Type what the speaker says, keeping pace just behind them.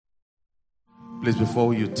Please,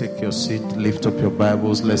 before you take your seat, lift up your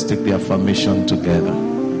Bibles. Let's take the affirmation together.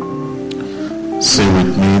 Say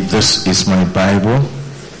with me, this is my Bible.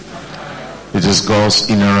 It is God's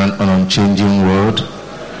inerrant and unchanging word.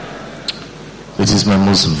 It is my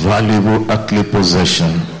most valuable earthly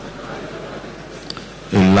possession.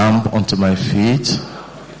 A lamp unto my feet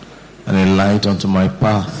and a light unto my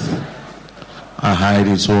path. I hide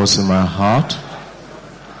its words in my heart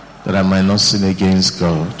that I might not sin against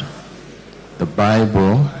God. The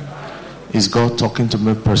Bible is God talking to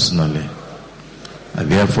me personally. I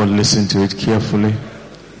therefore listen to it carefully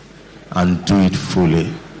and do it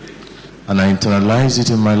fully. And I internalize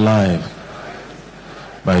it in my life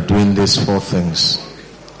by doing these four things.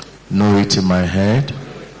 Know it in my head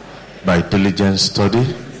by diligent study.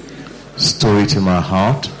 Store it in my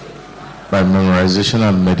heart by memorization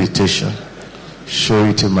and meditation. Show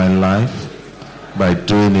it in my life by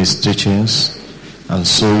doing His teachings. And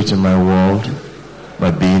sow it in my world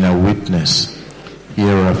by being a witness.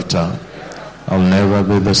 Hereafter, I'll never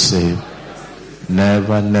be the same.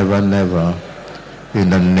 Never, never, never. In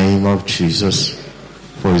the name of Jesus,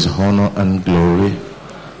 for His honor and glory,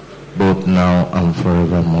 both now and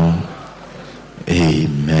forevermore.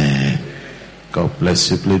 Amen. God bless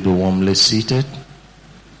you. Please be warmly seated.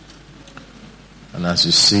 And as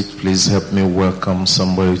you sit, please help me welcome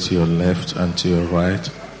somebody to your left and to your right.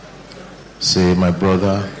 Say, my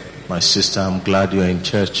brother, my sister, I'm glad you're in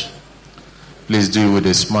church. Please do it with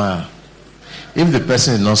a smile. If the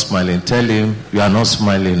person is not smiling, tell him you are not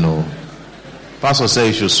smiling. No. Pastor said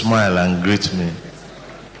you should smile and greet me.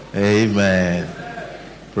 Amen.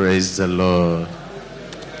 Praise the Lord.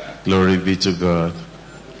 Glory be to God.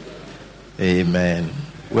 Amen.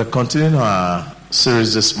 We're continuing our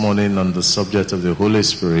series this morning on the subject of the Holy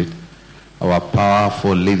Spirit, our power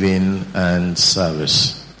for living and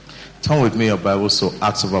service. Turn with me your Bibles to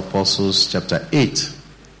Acts of Apostles chapter 8.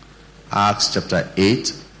 Acts chapter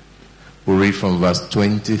 8. We'll read from verse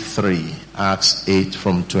 23. Acts 8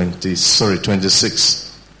 from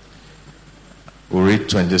 26. We'll read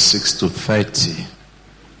 26 to 30.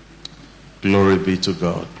 Glory be to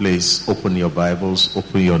God. Please open your Bibles,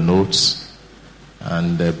 open your notes,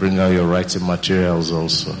 and bring out your writing materials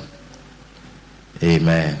also.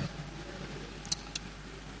 Amen.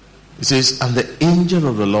 It says, and the angel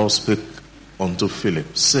of the Lord spake unto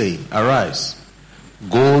Philip, saying, arise,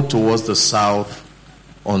 go towards the south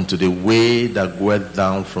unto the way that goeth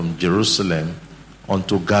down from Jerusalem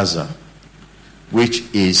unto Gaza, which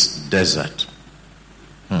is desert.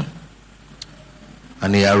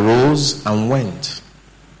 And he arose and went.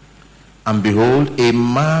 And behold, a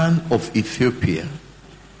man of Ethiopia,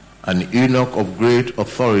 an eunuch of great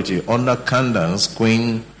authority under Candace,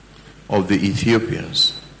 queen of the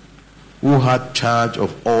Ethiopians, who had charge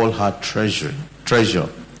of all her treasure,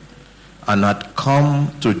 and had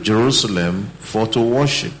come to Jerusalem for to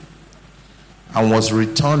worship, and was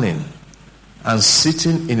returning, and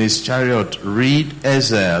sitting in his chariot read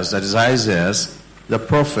Isaiah, that is Isaiah the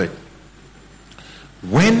prophet.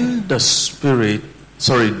 Then the Spirit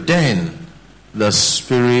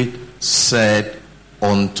said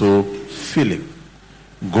unto Philip,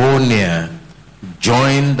 go near,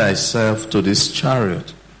 join thyself to this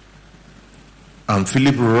chariot. And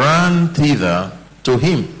Philip ran thither to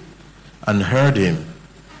him, and heard him,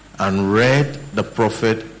 and read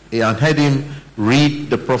him read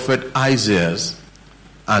the prophet Isaiah,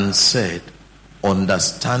 and said,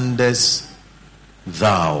 understandest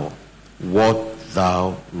thou what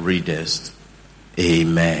thou readest?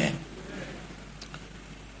 Amen.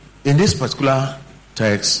 In this particular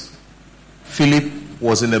text, Philip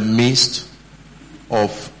was in the midst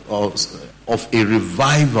of a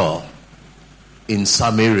revival in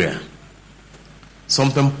Samaria.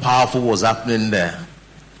 Something powerful was happening there.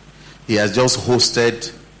 He has just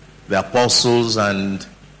hosted the apostles, and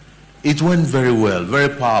it went very well, very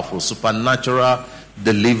powerful. Supernatural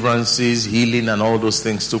deliverances, healing, and all those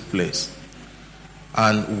things took place.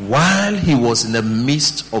 And while he was in the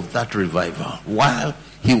midst of that revival, while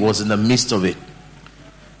he was in the midst of it,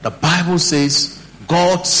 the Bible says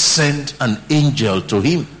God sent an angel to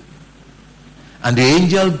him. And the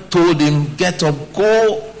angel told him, get up,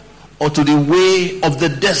 go to the way of the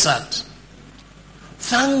desert.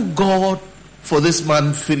 Thank God for this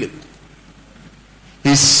man Philip.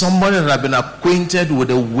 He's somebody that has been acquainted with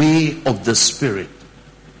the way of the Spirit.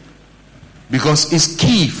 Because it's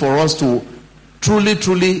key for us to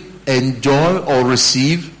truly enjoy or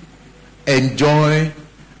receive, enjoy,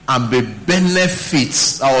 and be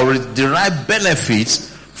benefits or derive benefits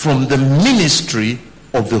from the ministry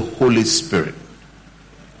of the Holy Spirit.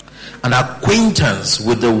 An acquaintance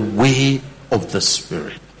with the way of the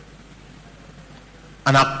Spirit.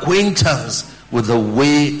 an acquaintance with the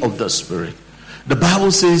way of the Spirit. The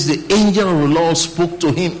Bible says the angel of the Lord spoke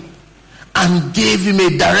to him and gave him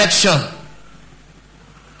a direction.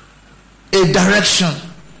 A direction.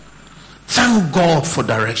 Thank God for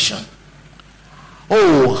direction.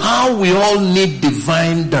 Oh, how we all need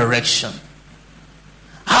divine direction.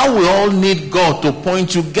 How we all need God to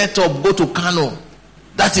point you, get up, go to Kano.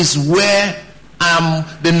 That is where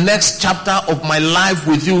the next chapter of my life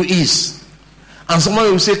with you is. And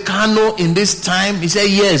somebody will say, Kano in this time? He said,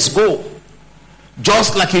 yes, go.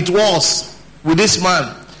 Just like it was with this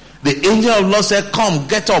man. The angel of the Lord said, come,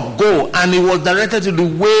 get up, go. And he was directed to the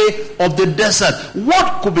way of the desert.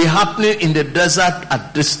 What could be happening in the desert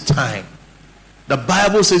at this time? The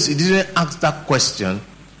Bible says he didn't ask that question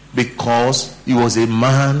because he was a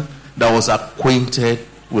man that was acquainted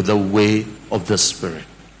with the way of the Spirit.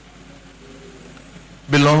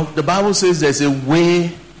 Beloved, the Bible says there's a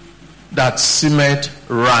way that seemeth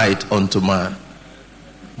right unto man,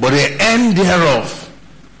 but the end thereof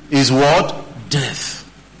is what? Death.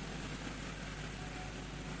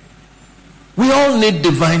 We all need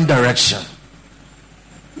divine direction.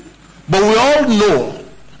 But we all know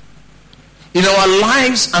in our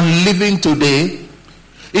lives and living today,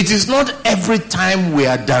 it is not every time we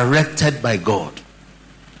are directed by God.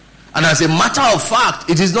 And as a matter of fact,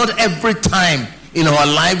 it is not every time in our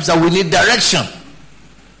lives that we need direction.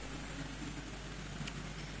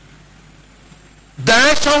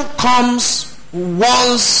 Direction comes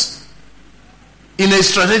once in a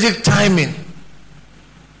strategic timing.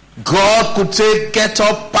 God could say, get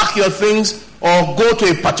up, pack your things, or go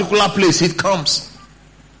to a particular place. It comes.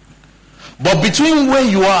 But between where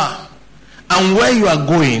you are and where you are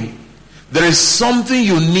going, there is something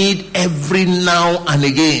you need every now and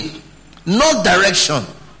again. Not direction,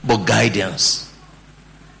 but guidance.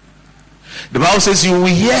 The Bible says you will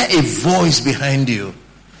hear a voice behind you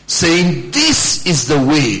saying, this is the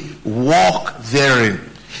way, walk therein.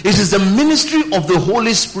 It is the ministry of the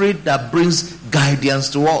Holy Spirit that brings guidance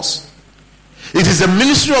to us. It is the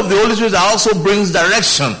ministry of the Holy Spirit that also brings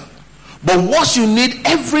direction. But what you need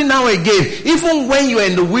every now and again, even when you are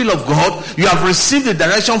in the will of God, you have received the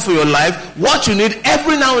direction for your life, what you need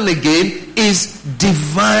every now and again is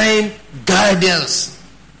divine guidance.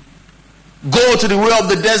 Go to the way of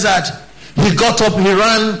the desert. He got up, he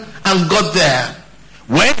ran and got there.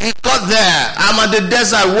 When he got there, I'm at the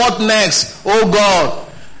desert, what next? Oh God.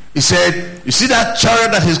 He said, you see that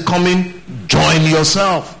chariot that is coming? Join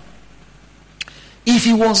yourself. If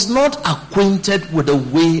he was not acquainted with the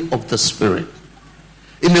way of the Spirit,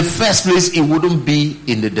 in the first place, he wouldn't be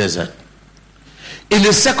in the desert. In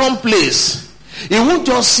the second place, he won't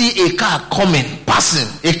just see a car coming,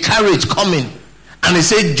 passing, a carriage coming, and he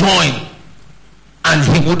said, join. And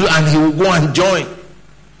he would go and join.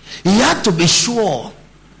 He had to be sure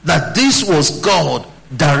that this was God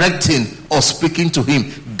directing or speaking to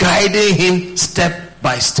him, guiding him step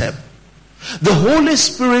by step. The Holy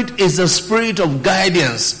Spirit is the spirit of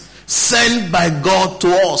guidance sent by God to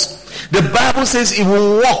us. The Bible says he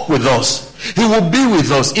will walk with us. He will be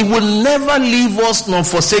with us. He will never leave us nor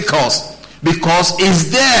forsake us, because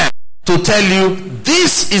he's there to tell you,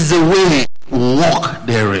 this is the way, walk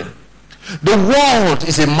therein. The world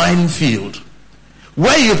is a minefield.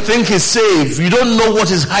 Where you think is safe, you don't know what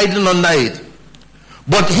is hiding under it.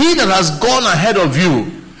 But he that has gone ahead of you,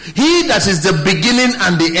 he that is the beginning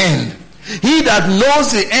and the end, he that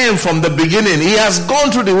knows the end from the beginning, he has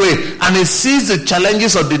gone through the way and he sees the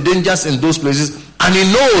challenges or the dangers in those places, and he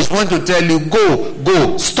knows when to tell you,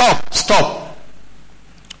 go, stop.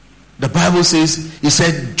 The Bible says, he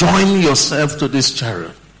said, join yourself to this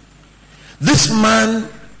chariot. This man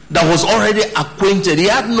that was already acquainted, he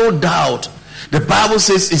had no doubt. The Bible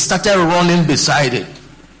says he started running beside it.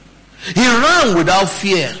 He ran without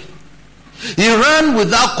fear. He ran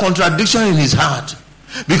without contradiction in his heart,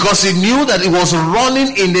 because he knew that he was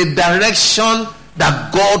running in the direction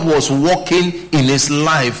that God was walking in his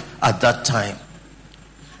life at that time.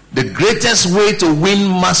 The greatest way to win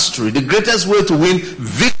mastery, the greatest way to win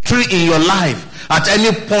victory in your life at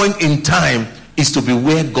any point in time is to be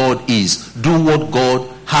where God is. Do what God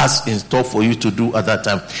has in store for you to do at that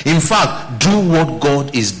time. In fact, do what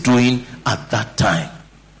God is doing at that time.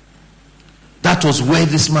 That was where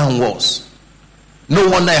this man was. No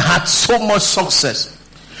wonder he had so much success.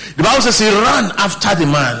 The Bible says he ran after the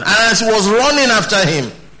man, and as he was running after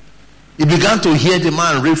him, he began to hear the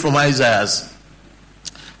man read from Isaiah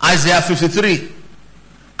 53.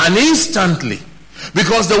 And instantly,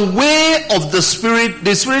 because the way of the Spirit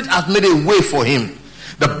had made a way for him.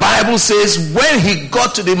 The Bible says when he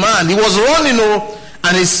got to the man, he was running,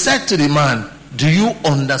 and he said to the man, do you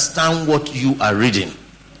understand what you are reading?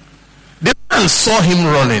 The man saw him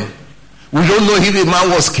running. We don't know if the man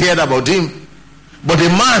was scared about him. But the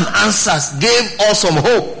man answers, gave us some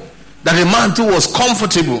hope that the man too was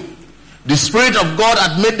comfortable. The Spirit of God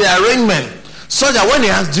had made the arrangement so that when he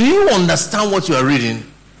asked, do you understand what you are reading?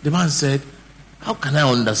 The man said, how can I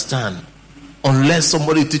understand unless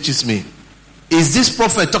somebody teaches me? Is this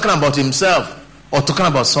prophet talking about himself or talking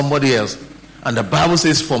about somebody else? And the Bible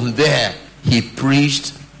says from there he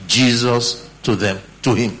preached Jesus to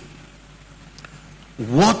him.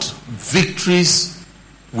 What victories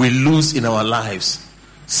we lose in our lives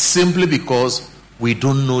simply because we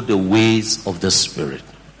don't know the ways of the Spirit.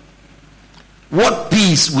 What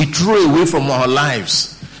peace we throw away from our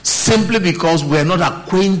lives simply because we are not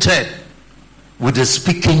acquainted with the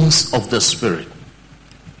speakings of the Spirit.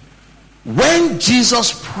 When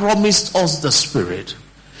Jesus promised us the Spirit,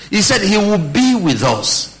 he said he will be with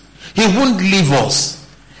us. He won't leave us.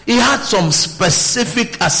 He had some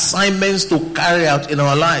specific assignments to carry out in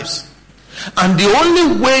our lives. And the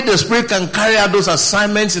only way the Spirit can carry out those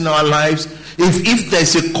assignments in our lives is if there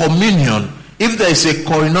is a communion, if there is a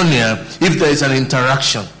koinonia, if there is an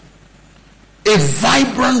interaction. A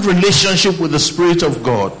vibrant relationship with the Spirit of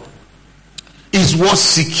God is what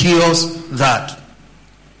secures that.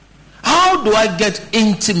 How do I get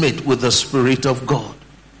intimate with the Spirit of God?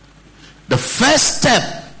 The first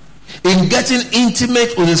step in getting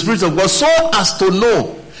intimate with the Spirit of God so as to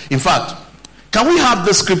know. In fact, can we have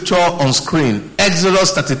the scripture on screen?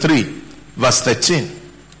 Exodus 33 verse 13.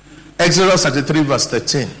 Exodus 33 verse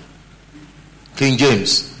 13. King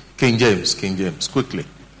James, quickly.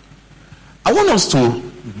 I want us to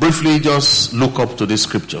briefly just look up to this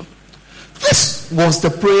scripture. This was the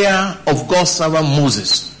prayer of God's servant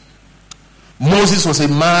Moses. Moses was a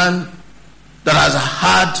man that has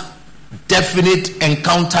had definite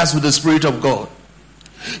encounters with the Spirit of God.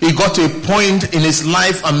 He got to a point in his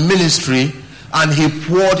life and ministry and he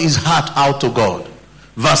poured his heart out to God.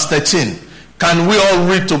 Verse 13. Can we all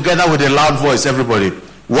read together with a loud voice, everybody?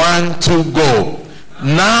 1, 2, go.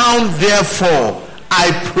 Now therefore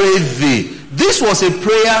I pray thee. This was a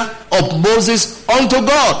prayer of Moses unto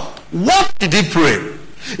God. What did he pray?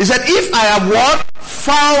 He said, if I have what?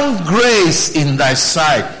 Found grace in thy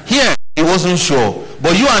sight. Here, he wasn't sure.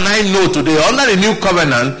 But you and I know today, under the new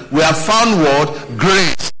covenant, we have found what?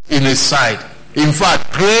 Grace in his sight. In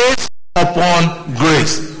fact, grace upon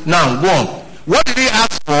grace. Now, go on. What did he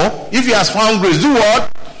ask for? If he has found grace, do what?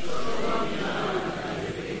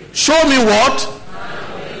 Show me what?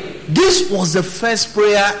 This was the first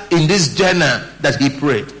prayer in this journey that he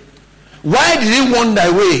prayed. Why did he want thy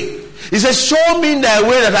way? He said, show me thy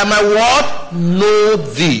way that I might what? Know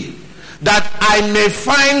thee. That I may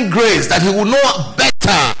find grace, that he will know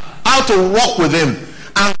better how to walk with him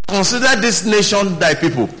and consider this nation thy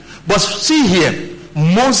people. But see here,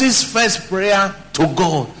 Moses' first prayer to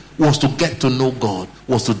God was to get to know God,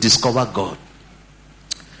 was to discover God.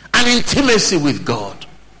 An intimacy with God.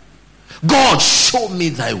 God, show me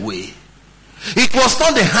thy way. It was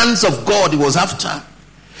not the hands of God he was after.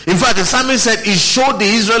 In fact, the psalmist said he showed the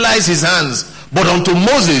Israelites his hands, but unto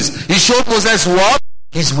Moses, he showed Moses what?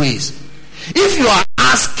 His ways. If you are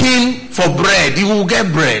asking for bread, you will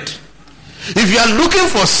get bread. If you are looking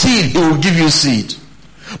for seed, he will give you seed.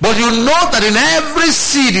 But you know that in every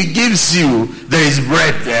seed he gives you, there is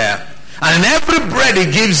bread there. And in every bread he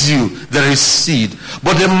gives you, there is seed.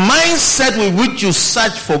 But the mindset with which you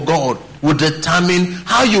search for God will determine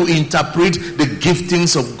how you interpret the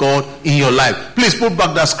giftings of God in your life. Please put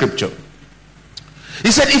back that scripture.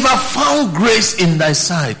 He said, if I found grace in thy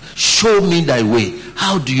sight, show me thy way.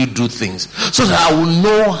 How do you do things? So that I will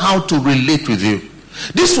know how to relate with you.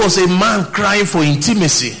 This was a man crying for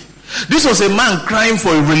intimacy. This was a man crying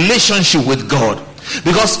for a relationship with God.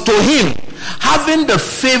 Because to him, having the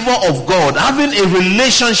favor of God, having a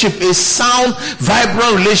relationship, a sound,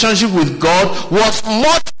 vibrant relationship with God was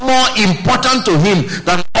much more important to him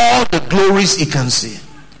than all the glories he can see.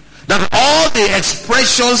 Than all the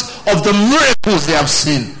expressions of the miracles they have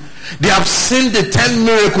seen. They have seen the 10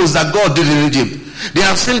 miracles that God did in Egypt. They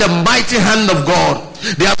have seen the mighty hand of God.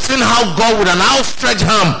 They have seen how God with an outstretched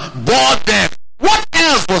arm bore them. What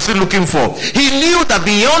else was he looking for? He knew that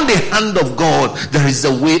beyond the hand of God, there is a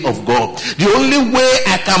way of God. The only way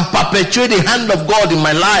I can perpetuate the hand of God in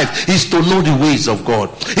my life is to know the ways of God.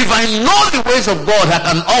 If I know the ways of God, I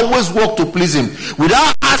can always walk to please him.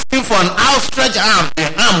 Without asking for an outstretched arm, the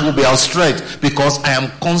arm will be outstretched because I am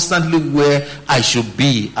constantly where I should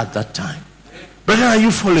be at that time. Brother, are you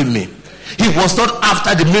following me? He was not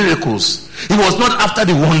after the miracles. He was not after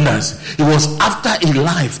the wonders. He was after a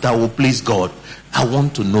life that will please God. I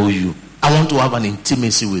want to know you. I want to have an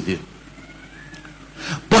intimacy with you.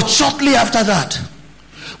 But shortly after that,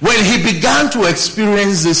 when he began to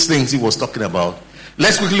experience these things he was talking about,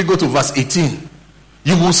 let's quickly go to verse 18.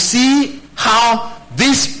 You will see how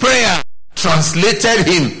this prayer translated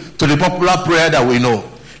him to the popular prayer that we know.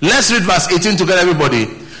 Let's read verse 18 together, everybody.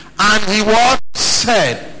 And he what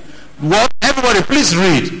said? What? Everybody, please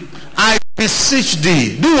read. I beseech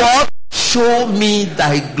thee, do what? Show me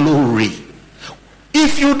thy glory.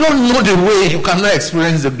 If you don't know the way, you cannot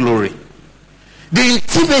experience the glory. The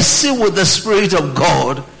intimacy with the Spirit of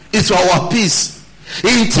God is our peace.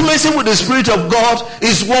 Intimacy with the Spirit of God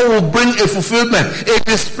is what will bring a fulfillment, a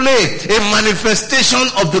display, a manifestation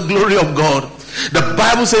of the glory of God. The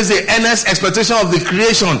Bible says the earnest expectation of the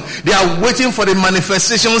creation, they are waiting for the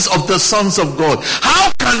manifestations of the sons of God.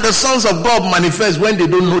 How can the sons of God manifest when they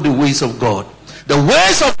don't know the ways of God? The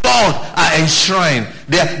ways of God are enshrined.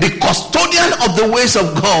 The custodian of the ways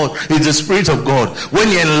of God is the Spirit of God. When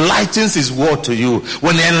he enlightens his word to you,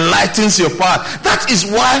 when he enlightens your path, that is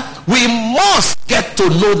why we must get to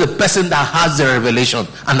know the person that has the revelation,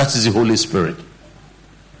 and that is the Holy Spirit.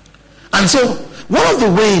 And so, one of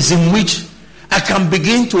the ways in which I can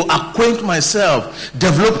begin to acquaint myself,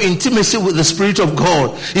 develop intimacy with the Spirit of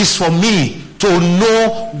God, is for me to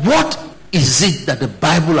know what is it that the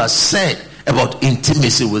Bible has said about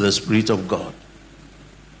intimacy with the Spirit of God.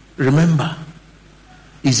 Remember,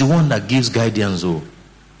 he's the one that gives guidance.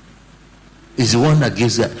 He's the one that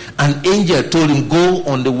gives that. An angel told him, go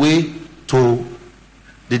on the way to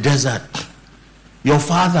the desert. Your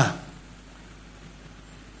father,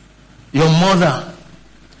 your mother,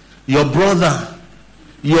 your brother,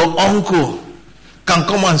 your uncle can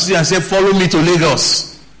come and see and say, follow me to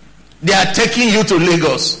Lagos. They are taking you to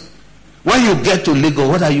Lagos. When you get to Lagos,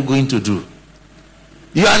 what are you going to do?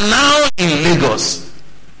 You are now in Lagos.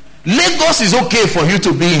 Lagos is okay for you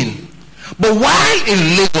to be in. But while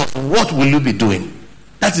in Lagos, what will you be doing?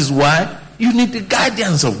 That is why you need the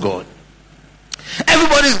guidance of God.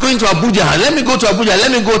 Everybody is going to Abuja. Let me go to Abuja.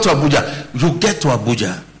 Let me go to Abuja. You get to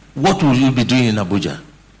Abuja. What will you be doing in Abuja?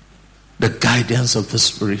 The guidance of the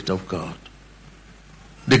Spirit of God.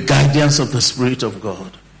 The guidance of the Spirit of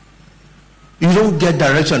God. You don't get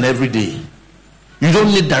direction every day. You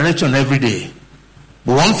don't need direction every day.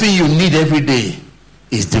 But one thing you need every day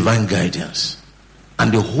is divine guidance.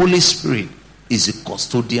 And the Holy Spirit is the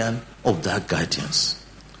custodian of that guidance.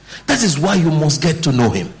 That is why you must get to know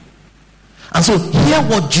him. And so hear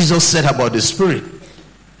what Jesus said about the Spirit.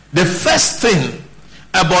 The first thing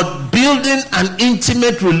about building an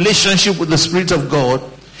intimate relationship with the Spirit of God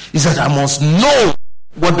is that I must know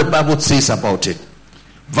what the Bible says about it.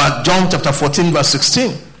 John chapter 14 verse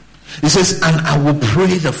 16. It says, and I will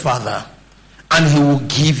pray the Father, and he will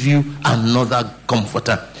give you another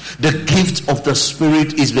comforter. The gift of the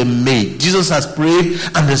Spirit is been made. Jesus has prayed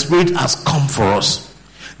and the Spirit has come for us.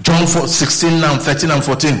 John 16 now, 13 and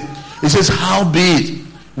 14. It says, howbeit,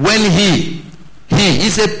 when he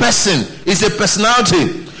is a person, is a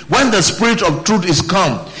personality. When the Spirit of truth is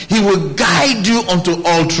come, he will guide you unto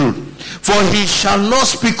all truth. For he shall not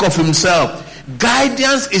speak of himself.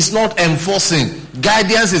 Guidance is not enforcing.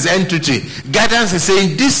 Guidance is entity. Guidance is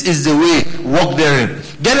saying, this is the way, walk therein.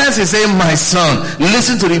 Guidance is saying, my son,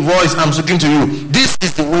 listen to the voice I'm speaking to you. This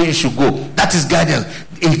is the way you should go. That is guidance.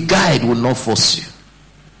 A guide will not force you.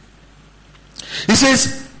 He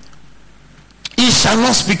says, he shall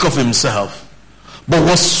not speak of himself, but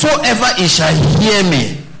whatsoever he shall hear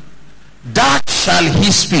me, that shall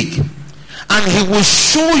he speak, and he will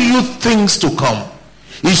show you things to come.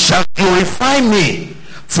 He shall glorify me,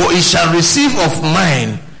 for he shall receive of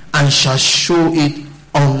mine and shall show it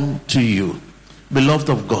unto you. Beloved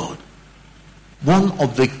of God, one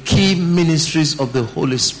of the key ministries of the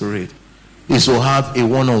Holy Spirit is to have a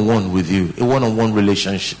one-on-one with you, a one-on-one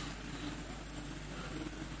relationship.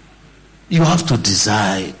 You have to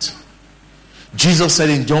desire it. Jesus said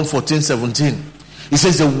in John 14:17, he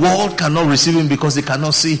says the world cannot receive him because they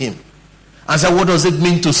cannot see him. I said, what does it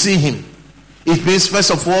mean to see him? It means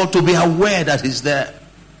first of all to be aware that he's there,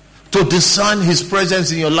 to discern his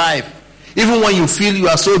presence in your life. Even when you feel you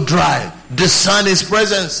are so dry, discern his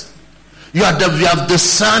presence. You have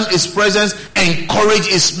discerned his presence, encourage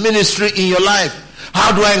his ministry in your life.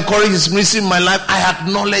 How do I encourage his ministry in my life? I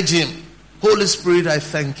acknowledge him. Holy Spirit, I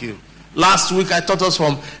thank you. Last week I taught us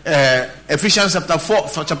from Ephesians chapter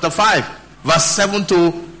 5, verse 7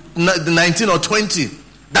 to 19 or 20.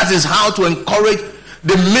 That is how to encourage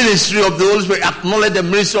the ministry of the Holy Spirit. Acknowledge the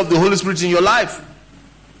ministry of the Holy Spirit in your life.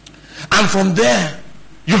 And from there,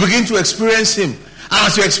 you begin to experience him. And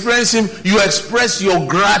as you experience him, you express your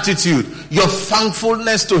gratitude, your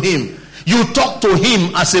thankfulness to him. You talk to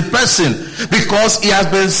him as a person, because he has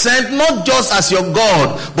been sent not just as your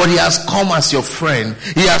God, but he has come as your friend.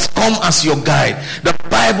 He has come as your guide. The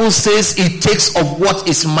Bible says he takes of what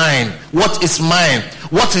is mine. What is mine?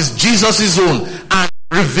 What is Jesus' own? And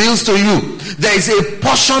reveals to you. There is a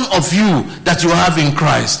portion of you that you have in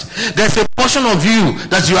Christ. There's a portion of you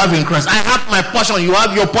that you have in Christ. I have my portion, you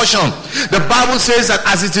have your portion. The Bible says that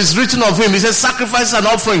as it is written of him, it says, sacrifices and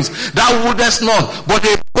offerings thou wouldest not, but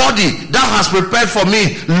a body thou hast prepared for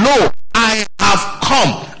me. Lo, I have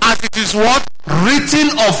come. As it is what? Written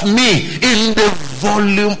of me in the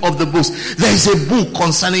volume of the books. There is a book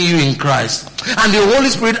concerning you in Christ. And the Holy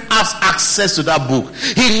Spirit has access to that book.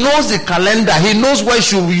 He knows the calendar. He knows where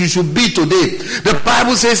you should be today. The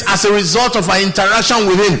Bible says, as a result of our interaction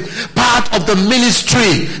with him, part of the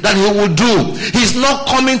ministry that he will do, he's not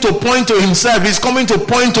coming to point to himself. He's coming to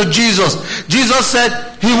point to Jesus. Jesus said,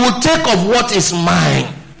 he will take of what is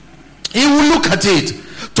mine. He will look at it.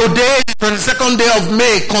 Today, the 22nd day of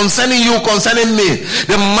May, concerning you, concerning me,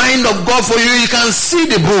 the mind of God for you, you can see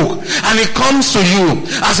the book, and it comes to you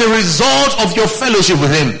as a result of your fellowship with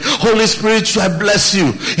him. Holy Spirit, I bless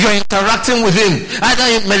you. You're interacting with him, either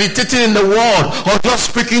meditating in the word or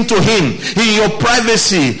just speaking to him in your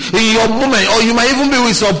privacy, in your moment, or you might even be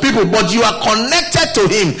with some people, but you are connected to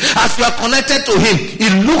him. As you are connected to him, he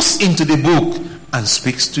looks into the book and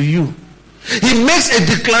speaks to you. He makes a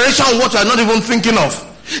declaration of what you are not even thinking of.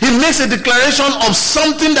 He makes a declaration of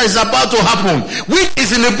something that is about to happen, which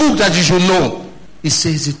is in a book that you should know. He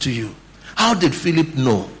says it to you. How did Philip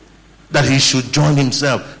know that he should join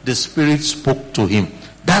himself? The Spirit spoke to him.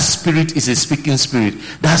 That Spirit is a speaking Spirit.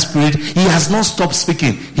 That Spirit, he has not stopped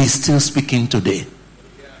speaking. He's still speaking today.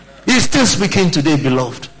 He's still speaking today,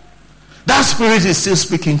 beloved. That Spirit is still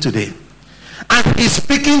speaking today. And he's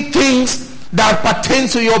speaking things that pertain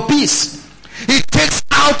to your peace. He takes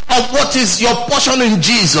out of what is your portion in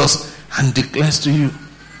Jesus and declares to you.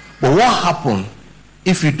 But what happens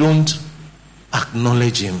if you don't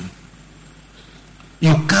acknowledge him?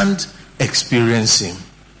 You can't experience him.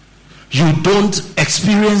 You don't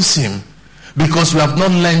experience him because you have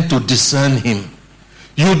not learned to discern him.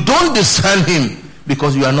 You don't discern him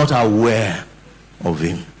because you are not aware of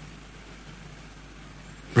him.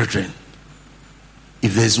 Brethren,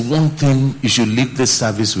 if there's one thing you should leave this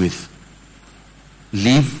service with,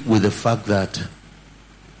 live with the fact that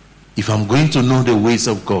if I'm going to know the ways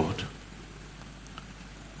of God,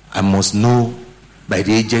 I must know by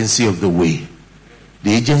the agency of the way.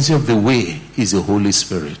 The agency of the way is the Holy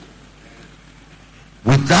Spirit.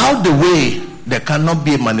 Without the way, there cannot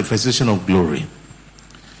be a manifestation of glory.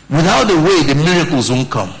 Without the way, the miracles won't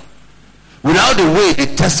come. Without the way,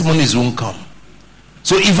 the testimonies won't come.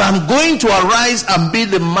 So if I'm going to arise and be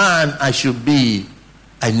the man I should be,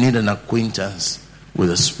 I need an acquaintance with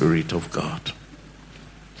the Spirit of God.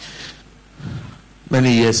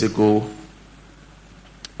 Many years ago,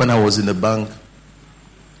 when I was in the bank,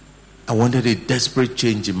 I wanted a desperate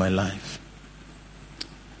change in my life.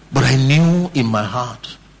 But I knew in my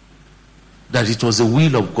heart that it was the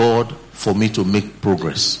will of God for me to make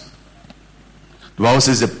progress. The Bible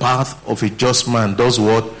says the path of a just man does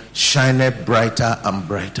what? Shineth brighter and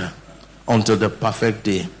brighter until the perfect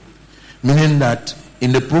day. Meaning that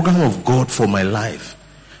in the program of God for my life,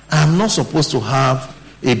 I am not supposed to have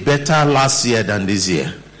a better last year than this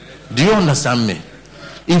year. Do you understand me?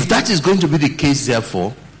 If that is going to be the case,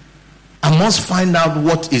 therefore, I must find out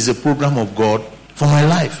what is the program of God for my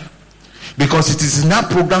life. Because it is in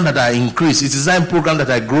that program that I increase. It is in that program that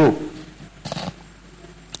I grow.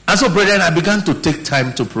 And so, brethren, I began to take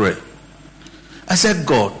time to pray. I said,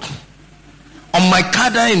 God, on my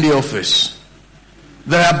cadre in the office,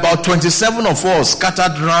 there are about 27 of us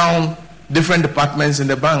scattered around different departments in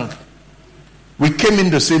the bank. We came in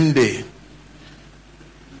the same day,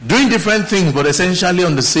 doing different things, but essentially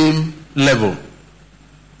on the same level.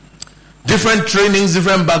 Different trainings,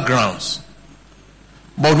 different backgrounds.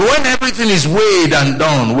 But when everything is weighed and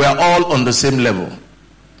done, we are all on the same level.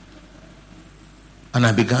 And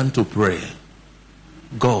I began to pray,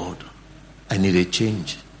 God, I need a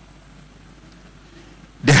change.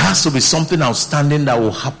 There has to be something outstanding that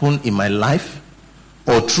will happen in my life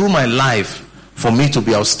or through my life for me to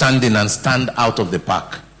be outstanding and stand out of the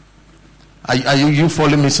pack. Are you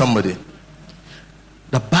following me, somebody?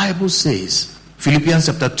 The Bible says, Philippians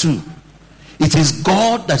chapter 2, it is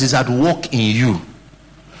God that is at work in you,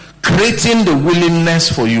 creating the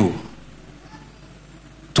willingness for you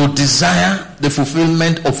to desire the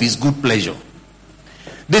fulfillment of his good pleasure.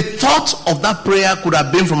 The thought of that prayer could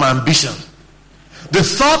have been from ambition. The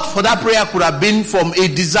thought for that prayer could have been from a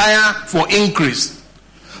desire for increase.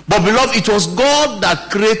 But beloved, it was God that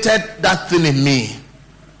created that thing in me.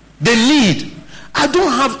 The need. I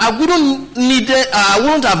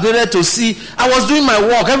wouldn't have needed to see. I was doing my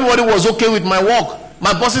work. Everybody was okay with my work.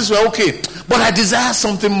 My bosses were okay. But I desired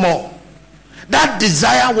something more. That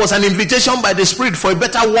desire was an invitation by the Spirit for a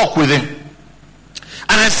better walk with Him.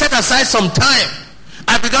 And I set aside some time.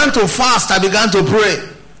 I began to fast. I began to pray.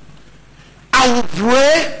 I would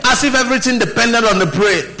pray as if everything depended on the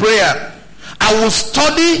prayer. I would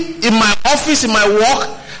study in my office, in my work,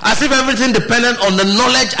 as if everything depended on the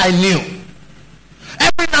knowledge I knew.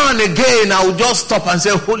 Every now and again, I would just stop and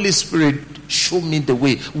say, Holy Spirit, show me the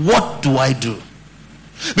way. What do I do?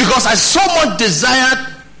 Because I so much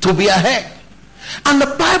desired to be ahead. And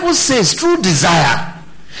the Bible says, through desire,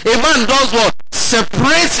 a man does what?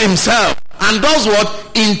 Separates himself and does what?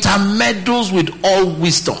 Intermeddles with all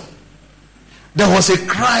wisdom. There was a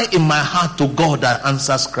cry in my heart to God that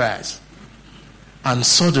answers cries. And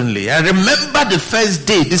suddenly, I remember the first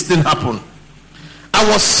day this thing happened. I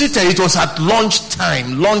was seated, it was at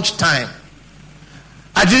lunchtime.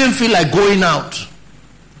 I didn't feel like going out.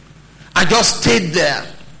 I just stayed there.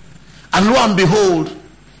 And lo and behold,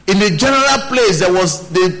 in the general place, there was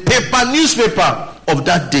the newspaper of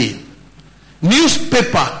that day.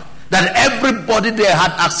 Newspaper that everybody there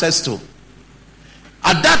had access to.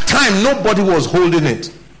 At that time, nobody was holding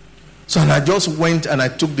it. So I just went and I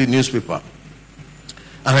took the newspaper.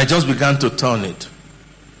 And I just began to turn it.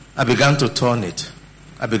 I began to turn it.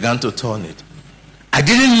 I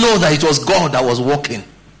didn't know that it was God that was working.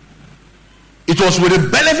 It was with the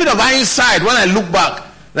benefit of hindsight when I look back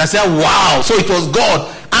that I said, wow, so it was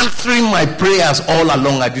God answering my prayers all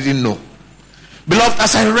along. I didn't know. Beloved,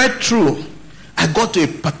 as I read through, I got to a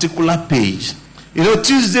particular page. You know,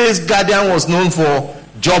 Tuesday's Guardian was known for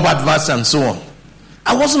job adverts and so on.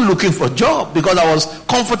 I wasn't looking for a job because I was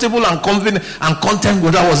comfortable and confident and content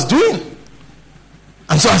with what I was doing.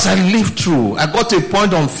 And so as I lived through, I got to a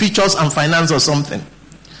point on features and finance or something.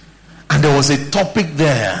 And there was a topic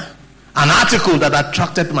there, an article that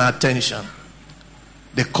attracted my attention.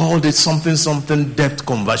 They called it something debt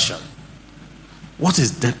conversion. What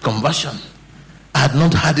is debt conversion? I had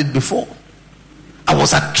not heard it before. I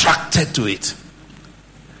was attracted to it.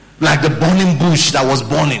 Like the burning bush that was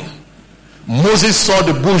burning. Moses saw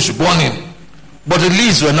the bush burning, but the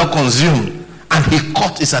leaves were not consumed, and he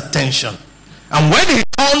caught his attention. And when he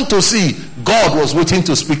turned to see, God was waiting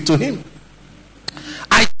to speak to him.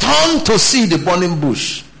 I turned to see the burning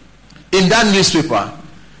bush in that newspaper,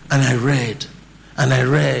 and I read.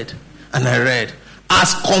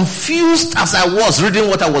 As confused as I was reading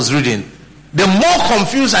what I was reading, the more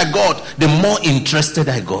confused I got, the more interested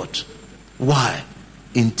I got. Why?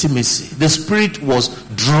 Intimacy. The Spirit was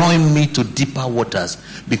drawing me to deeper waters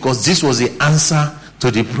because this was the answer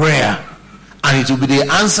to the prayer, and it will be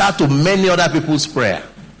the answer to many other people's prayer.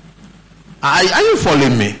 Are you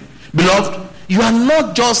following me? Beloved, you are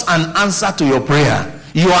not just an answer to your prayer.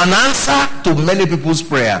 You are an answer to many people's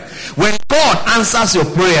prayer. When God answers your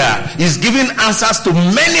prayer, He's giving answers to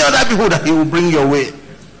many other people that He will bring your way.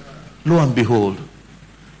 Lo and behold,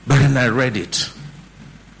 but then I read it.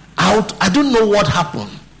 I don't know what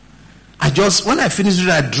happened. When I finished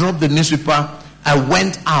reading, I dropped the newspaper. I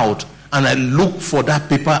went out and I looked for that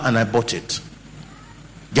paper and I bought it.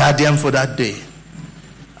 Guardian for that day.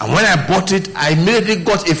 And when I bought it, I immediately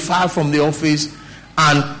got a file from the office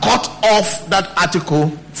and cut off that article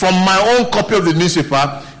from my own copy of the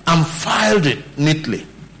newspaper and filed it neatly.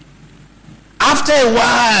 After a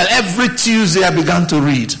while, every Tuesday I began to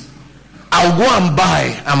read. I'll go and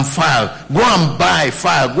buy and file. Go and buy,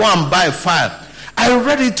 file. Go and buy, file. I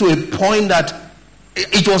read it to a point that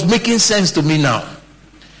it was making sense to me now.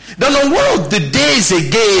 Then on one of the days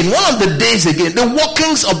again, the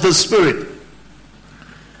workings of the Spirit,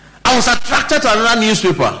 I was attracted to another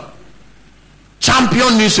newspaper,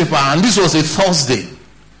 Champion newspaper, and this was a Thursday.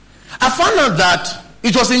 I found out that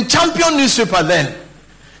it was in Champion newspaper then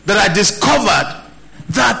that I discovered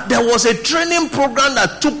that there was a training program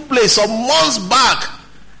that took place some months back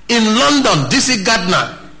in London, DC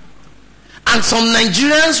Gardner. And some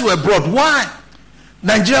Nigerians were brought. Why?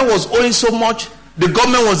 Nigeria was owing so much. The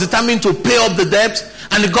government was determined to pay off the debt.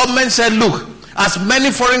 And the government said, look, as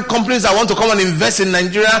many foreign companies that want to come and invest in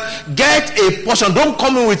Nigeria, get a portion. Don't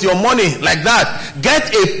come in with your money like that. Get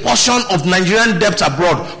a portion of Nigerian debt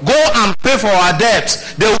abroad. Go and pay for our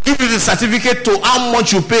debts. They will give you the certificate to how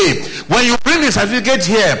much you pay. When you bring the certificate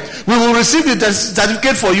here, we will receive the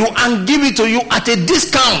certificate for you and give it to you at a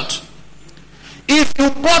discount. If you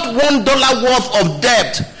bought $1 worth of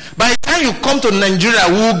debt, by the time you come to Nigeria,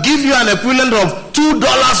 we will give you an equivalent of $2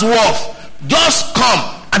 worth. Just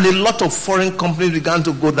come. And a lot of foreign companies began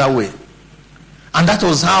to go that way. And that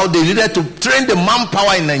was how they needed to train the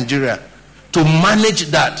manpower in Nigeria to manage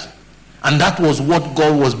that. And that was what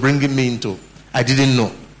God was bringing me into. I didn't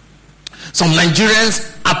know. Some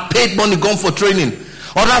Nigerians are paid money going for training.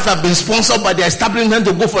 Others have been sponsored by the establishment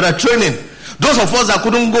to go for their training. Those of us that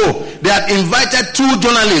couldn't go, they had invited 2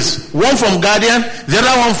 journalists, one from Guardian, the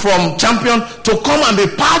other one from Champion, to come and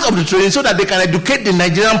be part of the training so that they can educate the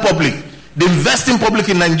Nigerian public, the investing public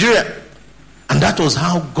in Nigeria. And that was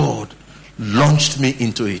how God launched me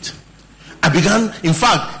into it. I began, in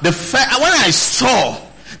fact, when I saw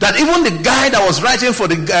that even the guy that was writing for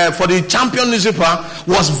the Champion newspaper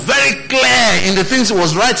was very clear in the things he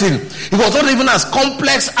was writing. It was not even as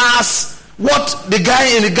complex as what the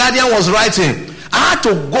guy in the Guardian was writing. I had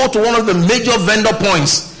to go to one of the major vendor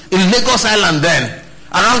points in Lagos Island then,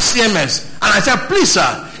 around CMS. And I said, please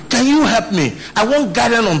sir, can you help me? I want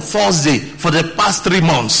Guardian on Thursday for the past 3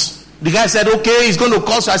 months. The guy said, okay, he's going to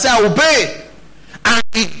cost. I said, I will pay. And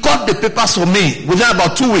he got the papers for me within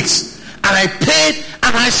about 2 weeks. And I paid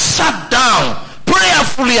and I sat down.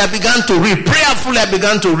 Prayerfully I began to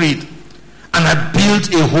read. And I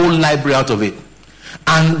built a whole library out of it.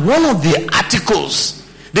 And one of the articles,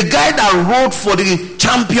 the guy that wrote for the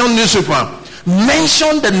Champion newspaper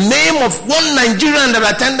mentioned the name of one Nigerian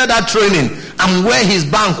that attended that training and where his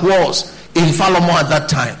bank was in Falomo at that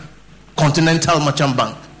time, Continental Merchant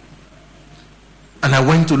Bank. And I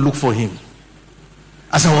went to look for him.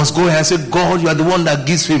 As I was going, I said, God, you are the one that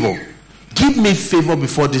gives favor. Give me favor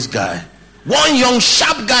before this guy. One young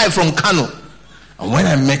sharp guy from Kano. And when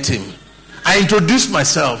I met him, I introduced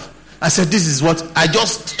myself. I said, this is what I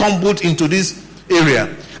just stumbled into this area.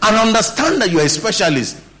 And I understand that you are a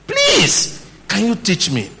specialist. Please, can you teach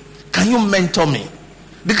me? Can you mentor me?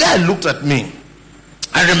 The guy looked at me.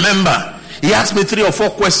 I remember he asked me 3 or 4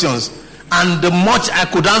 questions. And the much I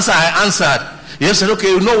could answer, I answered. He said, okay,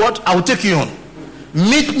 you know what? I will take you on.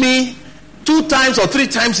 Meet me 2 times or 3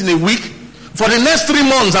 times in a week. For the next 3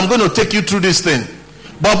 months, I'm going to take you through this thing.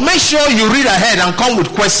 But make sure you read ahead and come with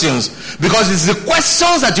questions. Because it's the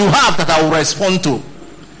questions that you have that I will respond to.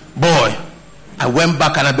 Boy, I went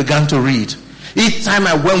back and I began to read. Each time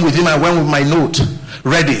I went with him, I went with my note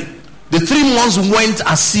ready. The 3 months went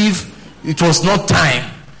as if it was not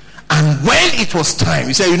time. And when it was time,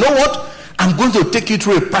 he said, you know what? I'm going to take you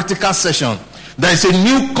through a practical session. There is a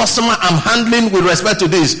new customer I'm handling with respect to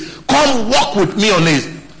this. Come walk with me on it.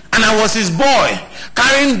 And I was his boy,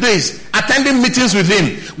 carrying this, attending meetings with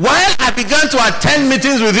him. While I began to attend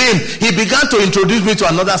meetings with him, he began to introduce me to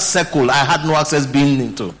another circle I had no access being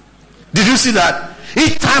into. Did you see that?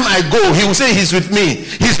 Each time I go, he will say, he's with me,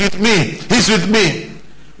 he's with me, he's with me.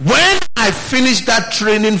 When I finished that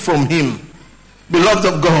training from him, beloved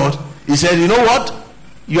of God, he said, you know what?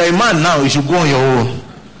 You are a man now, you should go on your own.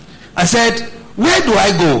 I said, where do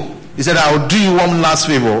I go? He said, I will do you one last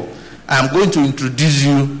favor. I am going to introduce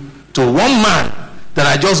you to one man that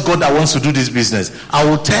I just got that wants to do this business. I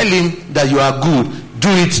will tell him that you are good. Do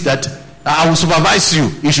it, that I will supervise you.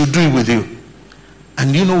 He should do it with you.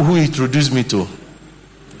 And you know who he introduced me to?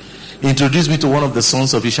 He introduced me to one of the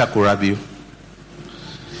sons of Ishaq Rabiu.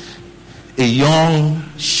 A young,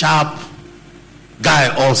 sharp guy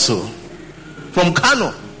also. From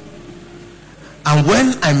Kano. And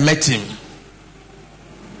when I met him,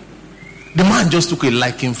 the man just took a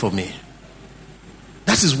liking for me.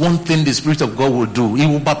 That is one thing the Spirit of God will do. He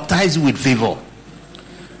will baptize you with favor.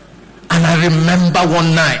 And I remember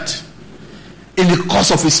one night, in the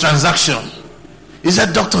course of his transaction, he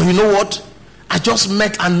said, Doctor, you know what? I just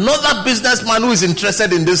met another businessman who is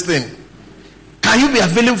interested in this thing. Can you be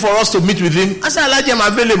available for us to meet with him? I said, Elijah,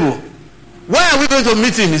 I'm available. Where are we going to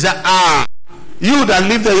meet him? He said, you that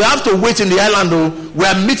live there, you have to wait in the island. We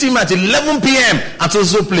are meeting at 11 p.m. at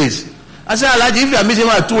so place. I said, Elijah, if you are meeting him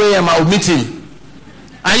at 2 a.m., I will meet him.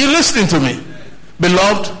 Are you listening to me?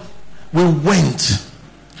 Beloved, we went.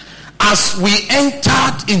 As we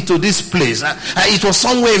entered into this place, it was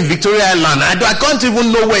somewhere in Victoria Island. I can't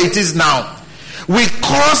even know where it is now. We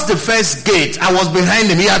crossed the first gate. I was behind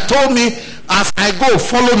him. He had told me, as I go,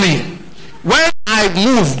 follow me. When I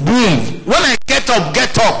move, boom. When I get up,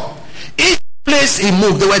 get up. Each place he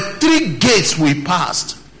moved, there were 3 gates we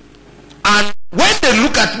passed. And when they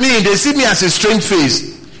look at me, they see me as a strange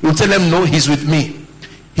face. You tell them, no, he's with me.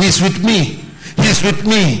 He's with me. He's with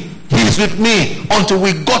me. He's with me. Until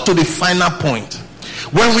we got to the final point.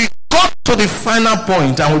 When we got to the final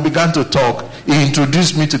point and we began to talk, he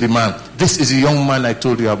introduced me to the man. This is a young man I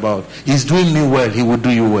told you about. He's doing me well. He will do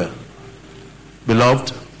you well.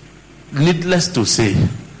 Beloved, needless to say,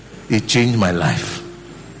 it changed my life.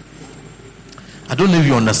 I don't know if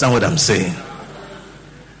you understand what I'm saying.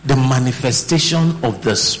 the manifestation of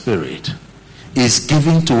the Spirit is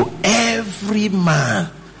given to every man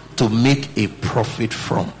to make a profit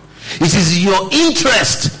from. It is your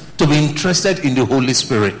interest to be interested in the Holy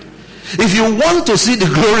Spirit. If you want to see the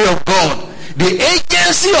glory of God, the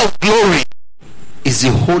agency of glory is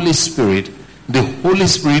the Holy Spirit. The Holy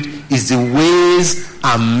Spirit is the ways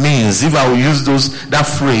and means, if I will use that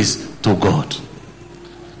phrase, to God.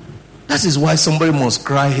 That is why somebody must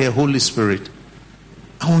cry here, Holy Spirit,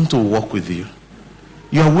 I want to walk with you.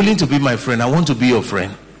 You are willing to be my friend. I want to be your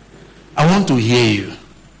friend. I want to hear you.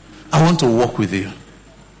 I want to walk with you.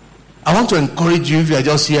 I want to encourage you, if you are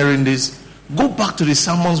just hearing this, go back to the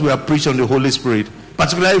sermons we have preached on the Holy Spirit,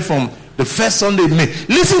 particularly from the first Sunday in May.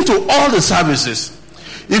 Listen to all the services.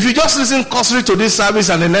 If you just listen closely to this service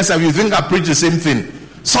and the next time you think I preach the same thing,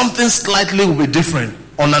 something slightly will be different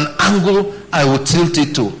on an angle I will tilt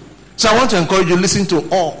it to. So I want to encourage you, listen to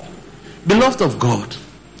all. Beloved of God,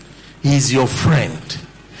 He is your friend.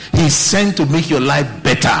 He is sent to make your life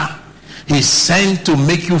better. He is sent to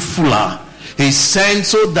make you fuller. He is sent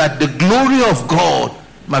so that the glory of God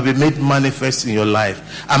might be made manifest in your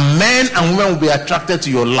life. And men and women will be attracted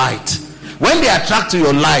to your light. When they attract to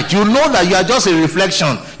your light, you know that you are just a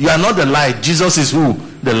reflection. You are not the light. Jesus is who?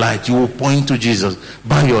 The light. You will point to Jesus.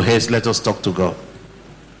 Bow your heads. Let us talk to God.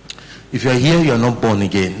 If you are here, you are not born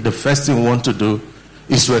again. The first thing we want to do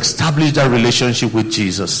is to establish that relationship with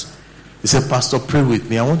Jesus. He said, Pastor, pray with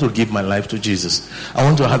me. I want to give my life to Jesus. I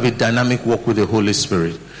want to have a dynamic walk with the Holy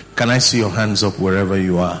Spirit. Can I see your hands up wherever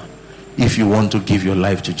you are? If you want to give your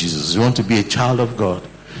life to Jesus, you want to be a child of God.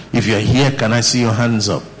 If you are here, can I see your hands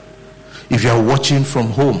up? If you are watching from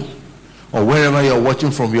home or wherever you are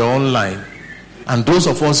watching from your online, and those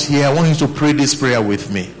of us here, I want you to pray this prayer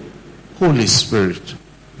with me. Holy Spirit,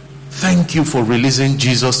 thank you for releasing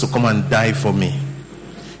Jesus to come and die for me.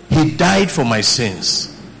 He died for my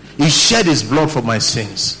sins. He shed his blood for my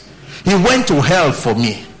sins. He went to hell for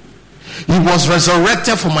me. He was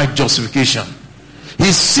resurrected for my justification.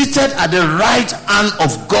 He's seated at the right hand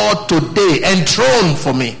of God today, enthroned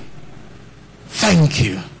for me. Thank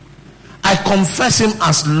you. I confess him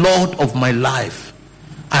as Lord of my life.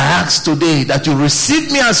 I ask today that you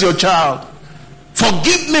receive me as your child.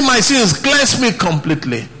 Forgive me my sins. Cleanse me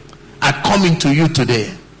completely. I come into you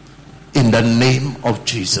today in the name of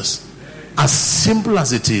Jesus. As simple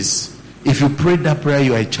as it is, if you prayed that prayer,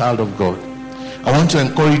 you are a child of God. I want to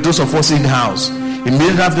encourage those of us in the house.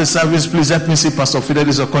 Immediately after the service, please help me see Pastor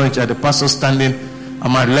Fidelis Okoneche, the pastor standing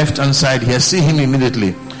on my left hand side here. See him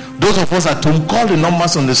immediately. Those of us at home, call the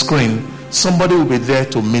numbers on the screen. Somebody will be there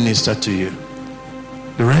to minister to you.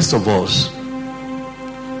 The rest of us,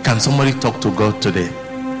 can somebody talk to God today?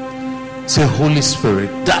 Say, Holy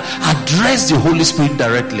Spirit. Address the Holy Spirit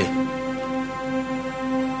directly.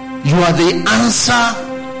 You are the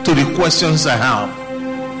answer to the questions I have.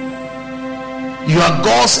 You are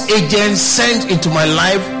God's agent sent into my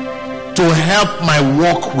life to help my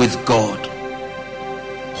walk with God.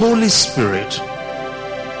 Holy Spirit,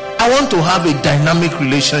 I want to have a dynamic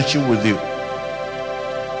relationship with you.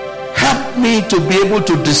 Help me to be able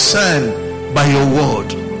to discern by your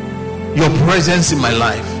word your presence in my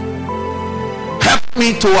life. Help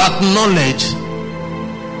me to acknowledge,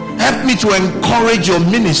 help me to encourage your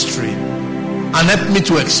ministry, and help me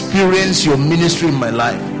to experience your ministry in my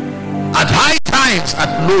life. At high times,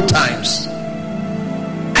 at low times.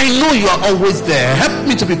 I know you are always there. Help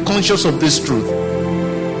me to be conscious of this truth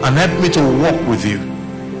and help me to walk with you.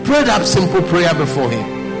 Pray that simple prayer before him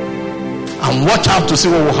and watch out to see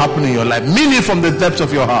what will happen in your life. Mean it from the depths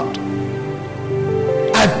of your heart.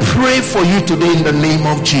 I pray for you today in the name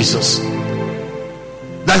of Jesus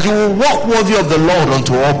that you will walk worthy of the Lord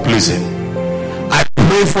unto all pleasing. I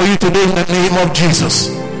pray for you today in the name of Jesus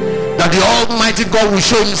that the Almighty God will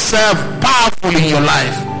show himself powerfully in your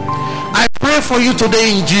life. I pray for you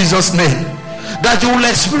today in Jesus' name that you will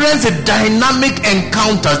experience the dynamic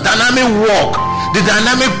encounters, dynamic walk, the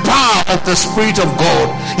dynamic power of the Spirit of God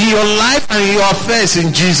in your life and in your affairs in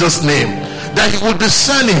Jesus' name. That you will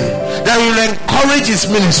discern him, that you will encourage his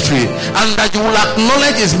ministry, and that you will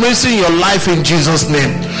acknowledge his ministry in your life in Jesus'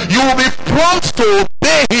 name. You will be prompt to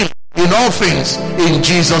obey him in all things in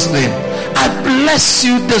Jesus' name. I bless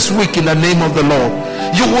you this week in the name of the Lord.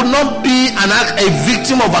 You will not be a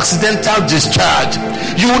victim of accidental discharge.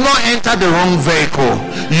 You will not enter the wrong vehicle.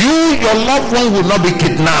 You, your loved one, will not be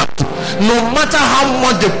kidnapped. No matter how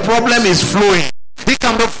much the problem is flowing, it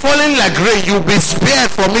can be falling like rain. You will be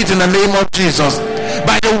spared from it in the name of Jesus.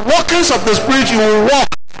 By the workings of the Spirit, you will walk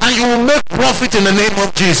and you will make profit in the name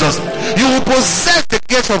of Jesus. You will possess the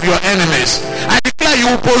gates of your enemies. I declare you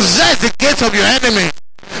will possess the gates of your enemies.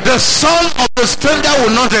 The son of the stranger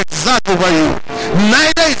will not exert over you,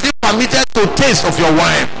 neither is he permitted to taste of your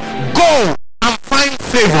wine. Go and find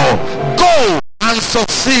favor. Go and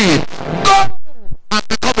succeed. Go and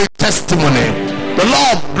become a testimony. The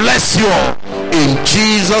Lord bless you all. In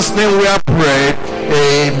Jesus' name we are prayed.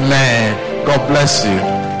 Amen. God bless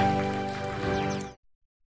you.